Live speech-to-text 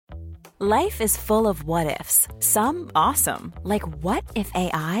Life is full of what-ifs. Some awesome, like what if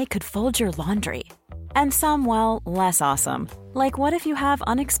AI could fold your laundry? And some, well, less awesome, like what if you have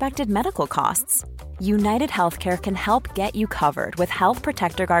unexpected medical costs? United Healthcare can help get you covered with Health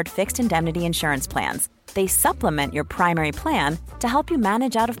Protector Guard fixed indemnity insurance plans. They supplement your primary plan to help you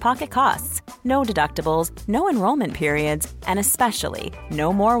manage out-of-pocket costs. No deductibles, no enrollment periods, and especially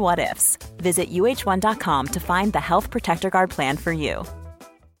no more what-ifs. Visit uh1.com to find the Health Protector Guard plan for you.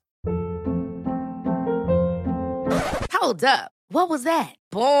 Hold up. What was that?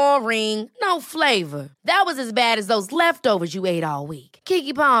 Boring. No flavor. That was as bad as those leftovers you ate all week.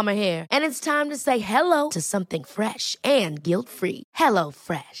 Keke Palmer here, and it's time to say hello to something fresh and guilt-free. Hello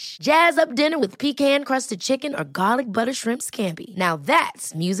Fresh. Jazz up dinner with pecan-crusted chicken or garlic butter shrimp scampi. Now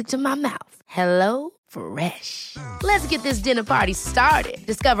that's music to my mouth. Hello Fresh. Let's get this dinner party started.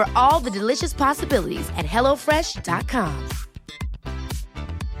 Discover all the delicious possibilities at hellofresh.com.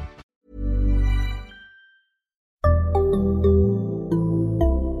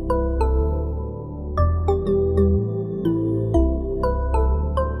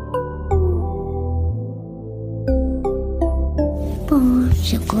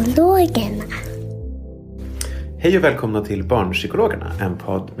 Barnpsykologerna. Hej och välkomna till Barnpsykologerna, en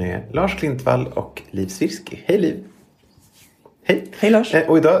podd med Lars Klintvall och Liv Svirsky. Hej Liv! Hej! Hej Lars!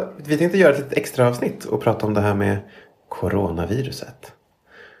 Och idag, vi tänkte göra ett litet extra avsnitt och prata om det här med coronaviruset.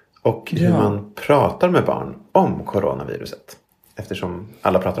 Och hur man pratar med barn om coronaviruset. Eftersom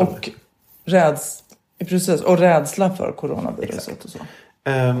alla pratar om det. Precis, och rädsla för coronaviruset. Exakt. Och så.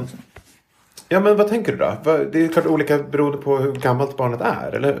 Ja, men vad tänker du då? Det är klart olika beroende på hur gammalt barnet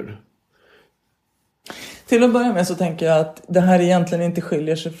är, eller hur? Till att börja med så tänker jag att det här egentligen inte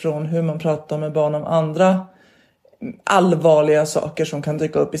skiljer sig från hur man pratar med barn om andra allvarliga saker som kan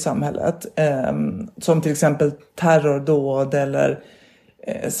dyka upp i samhället. Som till exempel terrordåd eller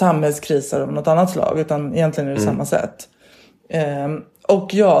samhällskriser av något annat slag. Utan egentligen är det samma sätt.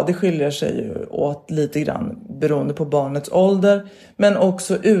 Och ja, det skiljer sig ju åt lite grann beroende på barnets ålder. Men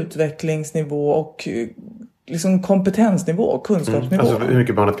också utvecklingsnivå och liksom kompetensnivå, kunskapsnivå. Alltså hur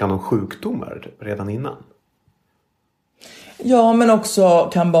mycket barnet kan om sjukdomar redan innan? Ja, men också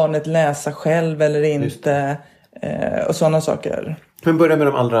kan barnet läsa själv eller inte. Och sådana saker. Men börja med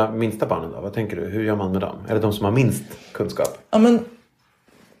de allra minsta barnen då. Vad tänker du? Hur gör man med dem? Är det de som har minst kunskap? Ja, men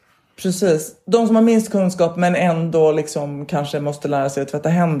precis. De som har minst kunskap men ändå liksom kanske måste lära sig att tvätta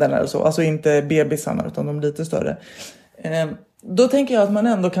händerna eller så. Alltså inte bebisarna utan de lite större. Då tänker jag att man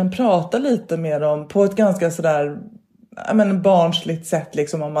ändå kan prata lite med dem på ett ganska sådär barnsligt sätt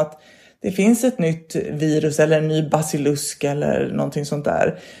liksom om att det finns ett nytt virus eller en ny basilusk eller någonting sånt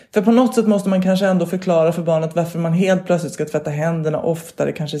där. För på något sätt måste man kanske ändå förklara för barnet varför man helt plötsligt ska tvätta händerna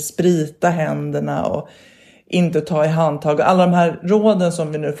oftare, kanske sprita händerna och inte ta i handtag. Och alla de här råden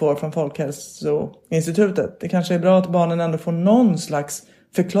som vi nu får från Folkhälsoinstitutet. Det kanske är bra att barnen ändå får någon slags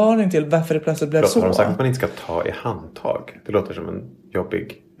förklaring till varför det plötsligt blev så. Har de sagt att man inte ska ta i handtag? Det låter som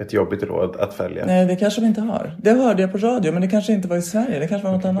ett jobbigt råd att följa. Nej, det kanske vi inte har. Det hörde jag på radio, men det kanske inte var i Sverige. Det kanske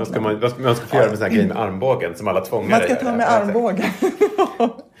var något annat. Man ska få göra med sån här grej med armbågen som alla tvångare. Man ska ta med armbågen.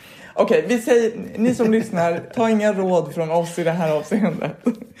 Okej, vi säger, ni som lyssnar, ta inga råd från oss i det här avseendet.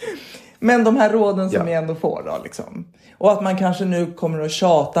 Men de här råden som vi ändå får då liksom. Och att man kanske nu kommer att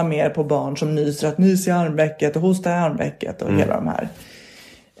tjata mer på barn som nyser, att nys i armvecket och hosta i armvecket och hela de här.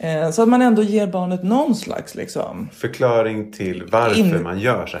 Så att man ändå ger barnet någon slags liksom förklaring till varför man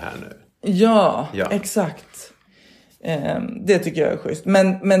gör så här nu. Ja. Exakt. Det tycker jag är schysst.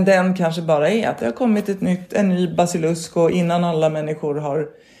 Men den kanske bara är att det har kommit en ny basilusk och innan alla människor har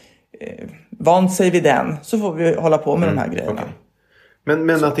vant sig vid den så får vi hålla på med de här grejerna. Okay.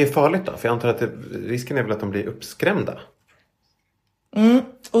 Men att det är farligt då? För jag antar att risken är väl att de blir uppskrämda.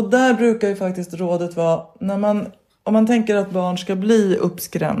 Och där brukar ju faktiskt rådet vara om man tänker att barn ska bli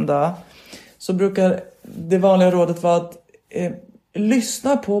uppskrämda så brukar det vanliga rådet vara att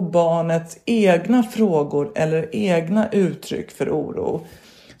lyssna på barnets egna frågor eller egna uttryck för oro.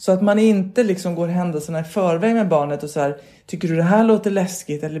 Så att man inte liksom går händelserna i förväg med barnet och så här, tycker du det här låter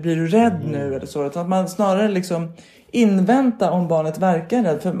läskigt eller blir du rädd nu eller så. Utan att man snarare liksom invänta om barnet verkar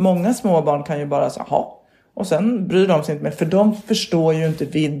rädd. För många små barn kan ju bara säga ha. Och sen bryr de sig inte mer. För de förstår ju inte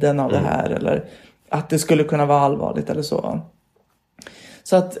vidden av det här. Eller att det skulle kunna vara allvarligt eller så.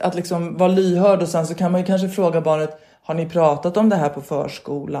 Så att liksom vara lyhörd och sen så kan man ju kanske fråga barnet. Har ni pratat om det här på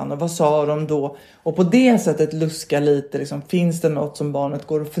förskolan? Och vad sa de då? Och på det sättet luska lite. Liksom, finns det något som barnet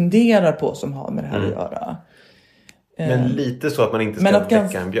går och funderar på som har med det här att göra? Men lite så att man inte ska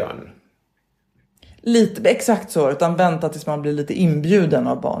väcka en björn. Lite, exakt så. Utan vänta tills man blir lite inbjuden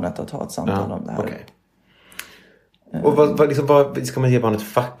av barnet att ha ett samtal om det här. Okay. Och vad ska man ge barnet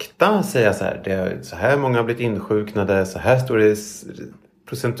fakta? Säga så här, så här många har blivit insjuknade, så här står det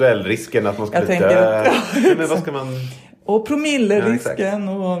procentuell risken att man skulle dö. Men vad ska man... Och promillerisken.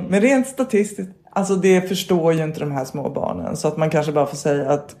 Men rent statistiskt, alltså det förstår ju inte de här små barnen. Så att man kanske bara får säga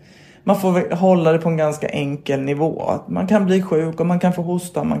att man får hålla det på en ganska enkel nivå. Att man kan bli sjuk och man kan få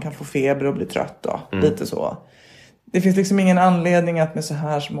hosta, man kan få feber och bli trött då. Lite så. Det finns liksom ingen anledning att med så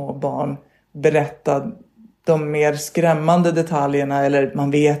här små barn berätta de mer skrämmande detaljerna. Eller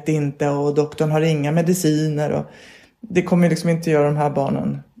man vet inte och doktorn har inga mediciner. Och det kommer liksom inte göra de här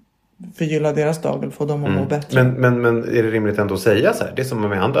barnen förgylla deras dag eller få dem att må bättre. Men är det rimligt ändå att säga så här? Det är som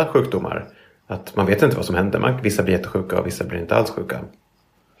med andra sjukdomar. Att man vet inte vad som händer. Vissa blir jättesjuka och vissa blir inte alls sjuka.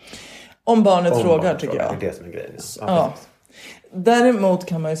 Om barnet frågar tycker jag. Det är det som är grejen. Ja. Däremot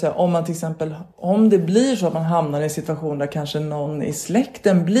kan man ju säga om man till exempel, om det blir så att man hamnar i en situation där kanske någon i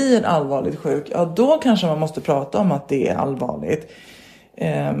släkten blir allvarligt sjuk. Ja, då kanske man måste prata om att det är allvarligt.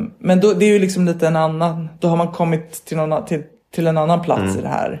 Men då, det är ju liksom lite en annan, då har man kommit till en annan plats i det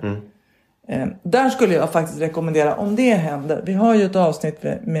här. Där skulle jag faktiskt rekommendera, om det händer. Vi har ju ett avsnitt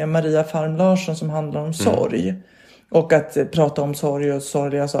med Maria Farm Larsson som handlar om sorg. Och att prata om sorg och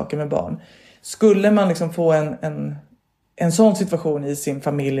sorgliga saker med barn. Skulle man liksom få en sån situation i sin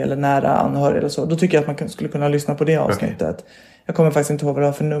familj eller nära anhörig eller så. Då tycker jag att man skulle kunna lyssna på det avsnittet. Okay. Jag kommer faktiskt inte ihåg vad det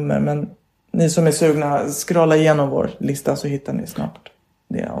var för nummer. Men ni som är sugna, scrolla igenom vår lista så hittar ni snart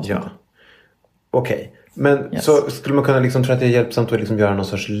det avsnittet. Ja. Okej. Men så skulle man kunna liksom tro att det är hjälpsamt att liksom göra någon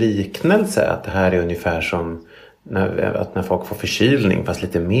sorts liknelse. Att det här är ungefär som när folk får förkylning fast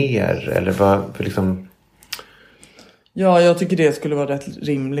lite mer. Eller vad liksom... Ja, jag tycker det skulle vara rätt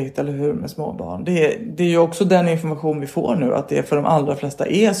rimligt, eller hur, med små barn. Det är ju också den information vi får nu, att det för de allra flesta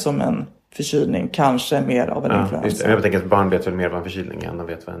är som en förkylning, kanske mer av en influensa. Just det. Jag tänker att barn vet väl mer vad en förkylning är än de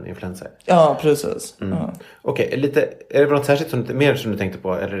vet vad en influensa är. Ja, precis. Ja. Okej, är det något särskilt mer som du tänkte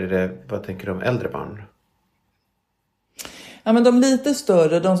på, eller är det, vad tänker du om äldre barn? Ja, men de lite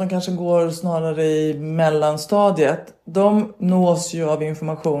större, de som kanske går snarare i mellanstadiet, de nås ju av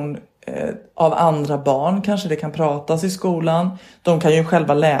information av andra barn. Kanske det kan pratas i skolan. De kan ju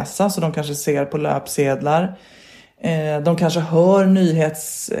själva läsa, så de kanske ser på löpsedlar. De kanske hör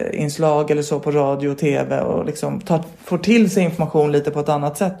nyhetsinslag eller så på radio och tv och liksom får till sig information lite på ett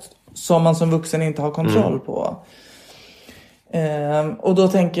annat sätt som man som vuxen inte har kontroll på. Och då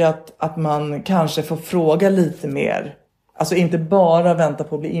tänker jag att man kanske får fråga lite mer. Alltså inte bara vänta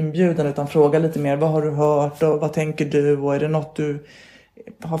på att bli inbjuden, utan fråga lite mer. Vad har du hört och vad tänker du? Och är det något du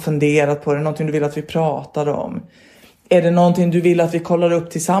har funderat på? Är det någonting du vill att vi pratar om? Är det någonting du vill att vi kollar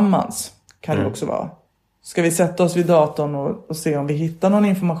upp tillsammans? Kan det också vara. Ska vi sätta oss vid datorn och se om vi hittar någon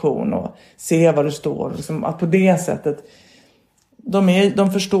information och se vad det står? Liksom att på det sättet,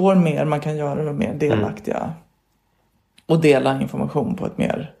 de förstår mer, man kan göra dem mer delaktiga. Och dela information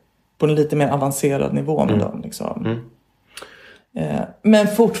på en lite mer avancerad nivå med dem. Liksom. Men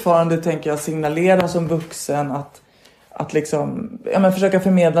fortfarande tänker jag signalera som vuxen att liksom, försöka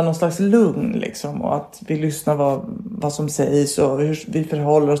förmedla någon slags lugn liksom, och att vi lyssnar vad som sägs och hur vi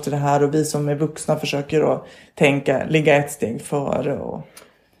förhåller oss till det här, och vi som är vuxna försöker att ligga ett steg före, och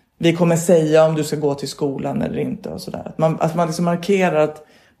vi kommer säga om du ska gå till skolan eller inte och sådär. Att man liksom markerar att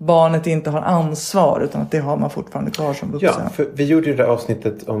barnet inte har ansvar, utan att det har man fortfarande kvar som vuxen. Ja, för vi gjorde ju det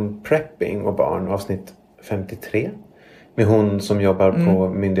avsnittet om prepping och barn, avsnitt 53. Med hon som jobbar på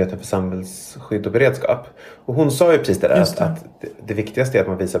Myndigheten för samhällsskydd och beredskap. Och hon sa ju precis det där, att det viktigaste är att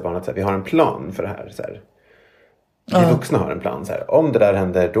man visar barnet att vi har en plan för det här. Så här. Vi vuxna har en plan. Så här. Om det där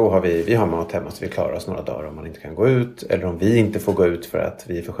händer, då har vi har mat hemma så vi klarar oss några dagar om man inte kan gå ut. Eller om vi inte får gå ut för att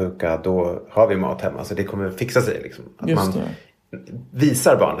vi är för sjuka, då har vi mat hemma. Så det kommer fixa sig. Liksom. Att man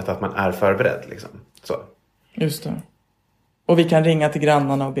visar barnet att man är förberedd. Liksom. Så. Just det. Och vi kan ringa till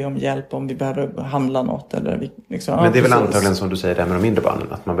grannarna och be om hjälp om vi behöver handla något. Eller liksom, men det är väl antagligen som du säger där med de mindre barnen.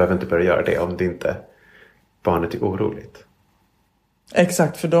 Att man behöver inte börja göra det om det inte barnet är oroligt.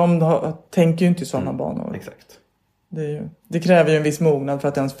 Exakt, för de tänker ju inte i sådana banor. Exakt. Det kräver ju en viss mognad för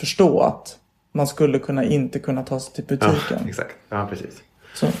att ens förstå att man skulle inte kunna ta sig till butiken. Ja, exakt. Ja, precis.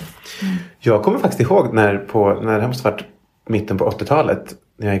 Så. Jag kommer faktiskt ihåg när det måste varit mitten på 80-talet,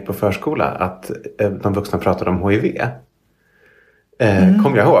 när jag gick på förskola, att de vuxna pratade om HIV.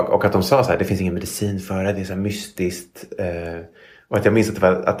 Kommer jag ihåg. Och att de sa så här, det finns ingen medicin för det, det är så här mystiskt. Och att jag minns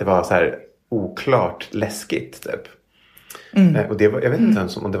att det var så här oklart läskigt typ. Och det var, jag vet inte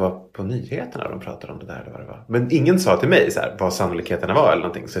ens om det var på nyheterna de pratade om det där eller vad det var. Men ingen sa till mig så här, vad sannolikheterna var eller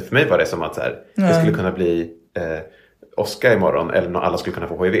någonting. Så för mig var det som att så här, det skulle kunna bli Oscar imorgon, eller alla skulle kunna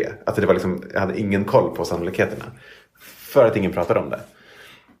få HIV. Alltså det var liksom, jag hade ingen koll på sannolikheterna. För att ingen pratade om det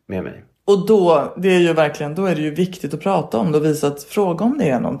med mig. Och då, det är ju verkligen, då är det ju viktigt att prata om det och visa att fråga om det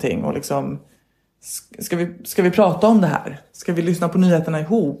är någonting. Och liksom, ska vi prata om det här? Ska vi lyssna på nyheterna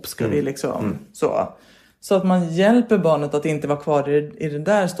ihop? Ska vi liksom, så att man hjälper barnet att inte vara kvar i det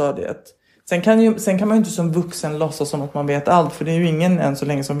där stadiet. Sen kan man ju inte som vuxen låtsas som att man vet allt. För det är ju ingen än så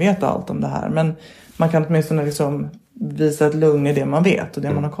länge som vet allt om det här. Men man kan åtminstone liksom visa ett lugn i det man vet och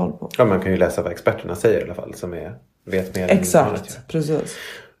det man har koll på. Ja, man kan ju läsa vad experterna säger i alla fall. Som vet mer. Exakt, precis.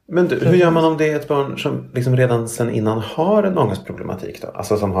 Men hur gör man om det är ett barn som liksom redan sedan innan har en ångestproblematik då?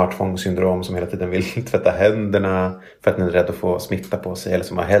 Alltså som har tvångssyndrom, som hela tiden vill tvätta händerna för att den är rädd att få smitta på sig. Eller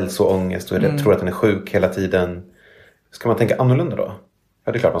som har hälsoångest och tror att den är sjuk hela tiden. Ska man tänka annorlunda då?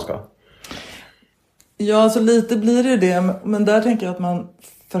 Ja, det är klart man ska. Ja, så lite blir det. Men där tänker jag att man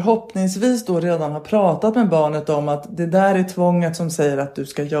förhoppningsvis då redan har pratat med barnet om att det där är tvånget som säger att du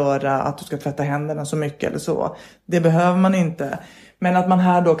ska tvätta händerna så mycket eller så. Det behöver man inte. Men att man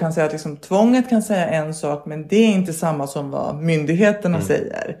här då kan säga att liksom, tvånget kan säga en sak, men det är inte samma som vad myndigheterna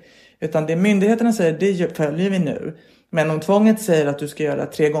säger. Utan det myndigheterna säger, det följer vi nu. Men om tvånget säger att du ska göra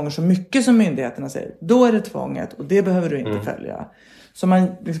 3 gånger så mycket som myndigheterna säger, då är det tvånget och det behöver du inte följa. Så man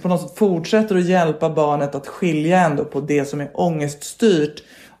liksom på något sätt fortsätter att hjälpa barnet att skilja ändå på det som är ångeststyrt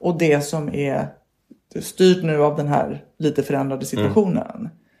och det som är styrt nu av den här lite förändrade situationen.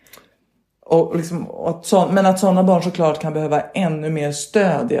 Och liksom, men att sådana barn såklart kan behöva ännu mer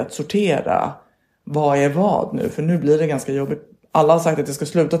stöd i att sortera vad är vad nu. För nu blir det ganska jobbigt. Alla har sagt att jag ska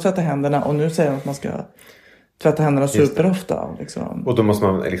sluta tvätta händerna och nu säger de att man ska tvätta händerna superofta. Liksom. Och då måste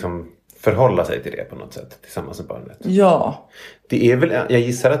man liksom förhålla sig till det på något sätt tillsammans med barnet. Ja. Det är väl, jag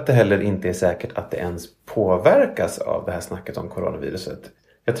gissar att det heller inte är säkert att det ens påverkas av det här snacket om coronaviruset.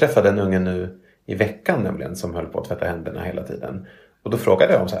 Jag träffade en unge nu i veckan nämligen som höll på att tvätta händerna hela tiden. Och då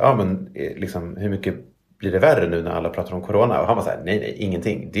frågade jag om så här, liksom, hur mycket blir det värre nu när alla pratar om corona? Och han var så här, nej,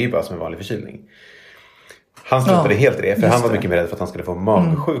 ingenting. Det är ju bara som en vanlig förkylning. Han struntade helt i det, för han var mycket mer rädd för att han skulle få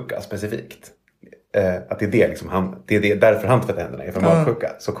magsjuka specifikt. Att det är det liksom, det är därför han tvättar händerna, är för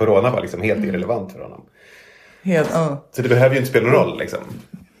magsjuka. Så corona var liksom helt irrelevant för honom. Så det behöver ju inte spela någon roll liksom.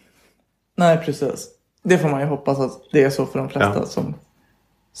 Nej, precis. Det får man ju hoppas att det är så för de flesta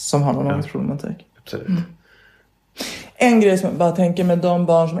som har någon ångestproblematik. Absolut. En grej som jag bara tänker med de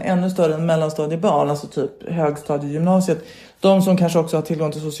barn som är ännu större än mellanstadiebarn, alltså typ högstadiegymnasiet, de som kanske också har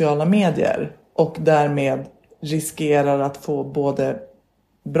tillgång till sociala medier och därmed riskerar att få både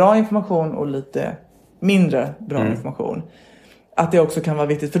bra information och lite mindre bra information. Att det också kan vara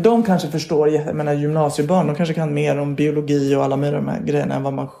viktigt, för de kanske förstår, jag menar gymnasiebarn, de kanske kan mer om biologi och alla med de här grejerna än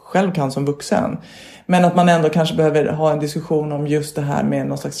vad man själv kan som vuxen. Men att man ändå kanske behöver ha en diskussion om just det här med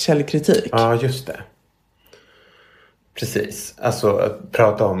någon slags källkritik. Ja, just det. Precis, alltså att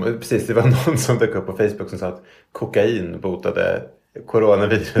prata om, precis, det var någon som dök upp på Facebook som sa att kokain botade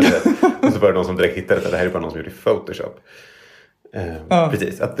coronaviruset. Och så var det någon som direkt hittade att det här är bara någon som gjorde i Photoshop.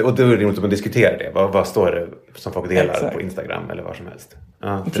 Precis, och då är det inte att diskutera det. Vad står det som folk delar på Instagram eller var som helst?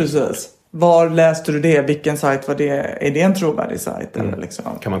 Precis. Var läste du det? Vilken sajt var det? Är det en trovärdig sajt? Eller liksom?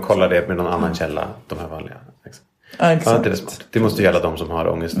 Kan man kolla det med någon annan källa? De här vanliga. Exakt. Ja, det är smart. Det måste gälla de som har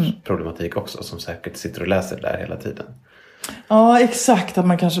ångestproblematik också. Som säkert sitter och läser där hela tiden. Ja, exakt. Att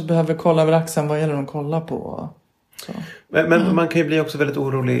man kanske behöver kolla över axeln. Vad gäller de att kolla på? Så. Men man kan ju bli också väldigt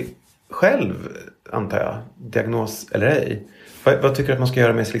orolig själv, antar jag. Diagnos eller ej. Vad tycker du att man ska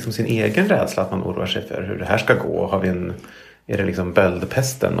göra med liksom sin egen rädsla? Att man oroar sig för hur det här ska gå? Är det liksom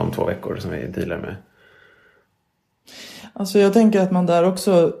böldpesten om 2 veckor som vi dealar med? Alltså jag tänker att man där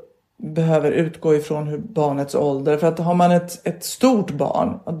också behöver utgå ifrån hur barnets ålder. För att har man ett stort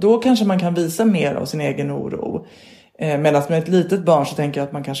barn, då kanske man kan visa mer av sin egen oro. Medan med ett litet barn så tänker jag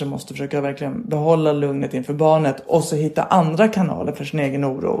att man kanske måste försöka verkligen behålla lugnet inför barnet. Och så hitta andra kanaler för sin egen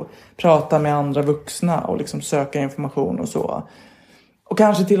oro. Prata med andra vuxna och liksom söka information och så. Och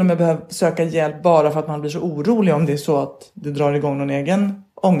kanske till och med behöva söka hjälp bara för att man blir så orolig om det är så att det drar igång någon egen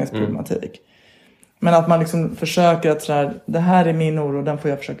ångestproblematik. Men att man liksom försöker att sådär, det här är min oro, den får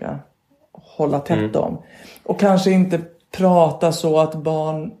jag försöka hålla tätt om. Och kanske inte prata så att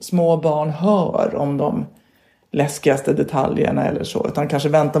små barn hör om de läskigaste detaljerna eller så. Utan kanske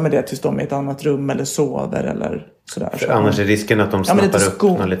vänta med det tills de är i ett annat rum eller sover eller sådär. För annars är risken att de snappar upp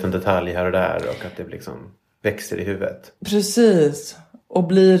någon liten detalj här och där och att det liksom växer i huvudet. Precis. Och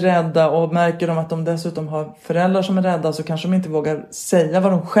blir rädda och märker de att de dessutom har föräldrar som är rädda så kanske de inte vågar säga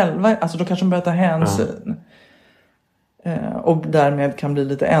vad de själva, alltså då kanske de börjar ta hänsyn. Och därmed kan bli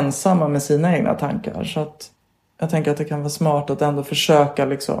lite ensamma med sina egna tankar. Så att jag tänker att det kan vara smart att ändå försöka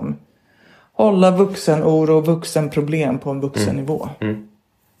liksom hålla vuxenoro och vuxenproblem på en vuxennivå.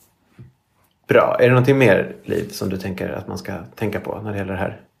 Bra. Är det någonting mer, Liv, som du tänker att man ska tänka på när det gäller det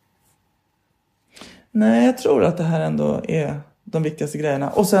här? Nej, jag tror att det här ändå är de viktigaste grejerna.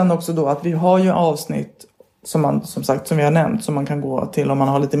 Och sen också då att vi har ju avsnitt som vi har nämnt, som man kan gå till om man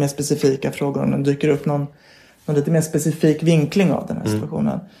har lite mer specifika frågor, om det dyker upp någon lite mer specifik vinkling av den här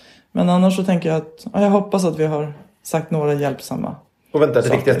situationen. Men annars så tänker jag att jag hoppas att vi har sagt några hjälpsamma. Och vänta, det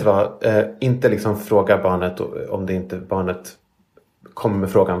viktigaste var inte liksom fråga barnet om det inte barnet kommer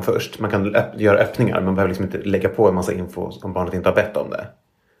med frågan först. Man kan göra öppningar, man behöver liksom inte lägga på en massa info om barnet inte har bett om det.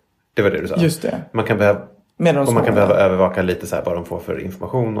 Det var det du sa. Just det. Man kan behöva övervaka lite så här vad de får för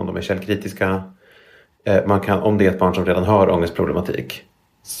information, om de är källkritiska. Om det är ett barn som redan har ångestproblematik,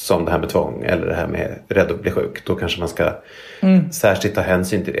 som det här med tvång eller det här med rädd att bli sjuk, då kanske man ska särskilt ta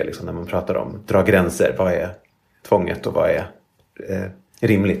hänsyn till det liksom, när man pratar om dra gränser. Vad är tvånget och vad är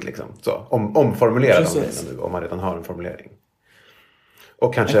rimligt liksom. Så, omformulera dem nu om man redan har en formulering.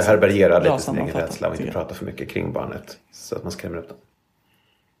 Och kanske härbärgera lite sin egen rädsla och inte prata för mycket kring barnet så att man skrämmer upp dem.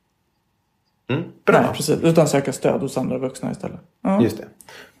 Bra. Nej, precis. Utan söka stöd hos andra vuxna istället. Ja. Just det.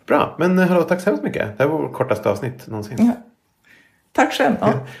 Bra, men hallå, tack så hemskt mycket. Det här var vårt kortaste avsnitt någonsin. Ja. Tack själv.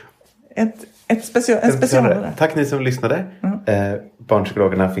 Ja. En special. Tack ni som lyssnade.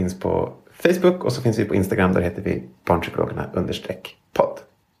 Barnpsykologerna finns på Facebook och så finns vi på Instagram. Där heter vi barnpsykologerna_podd.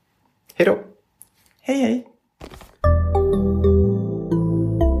 Hej då. Hej hej.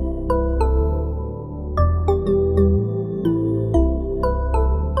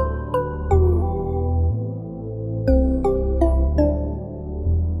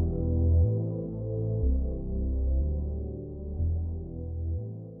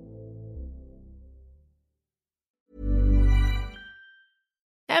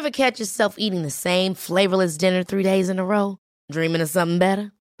 Ever catch yourself eating the same flavorless dinner 3 days in a row? Dreaming of something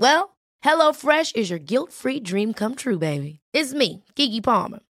better? Well, HelloFresh is your guilt-free dream come true, baby. It's me, Keke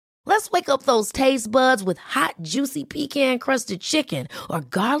Palmer. Let's wake up those taste buds with hot, juicy pecan-crusted chicken or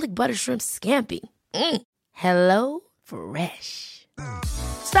garlic butter shrimp scampi. Hello Fresh.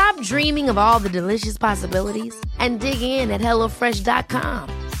 Stop dreaming of all the delicious possibilities and dig in at HelloFresh.com.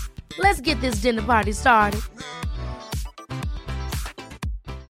 Let's get this dinner party started.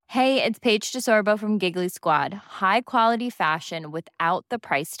 Hey, it's Paige DeSorbo from Giggly Squad. High quality fashion without the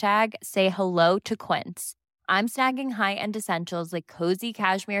price tag. Say hello to Quince. I'm snagging high-end essentials like cozy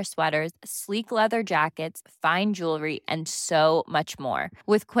cashmere sweaters, sleek leather jackets, fine jewelry, and so much more.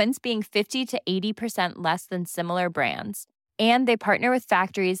 With Quince being 50 to 80% less than similar brands. And they partner with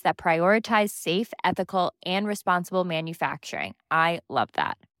factories that prioritize safe, ethical, and responsible manufacturing. I love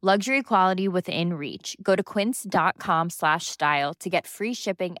that. Luxury quality within reach. Go to quince.com/style to get free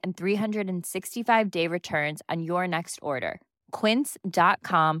shipping and 365-day returns on your next order.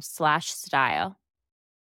 Quince.com/style.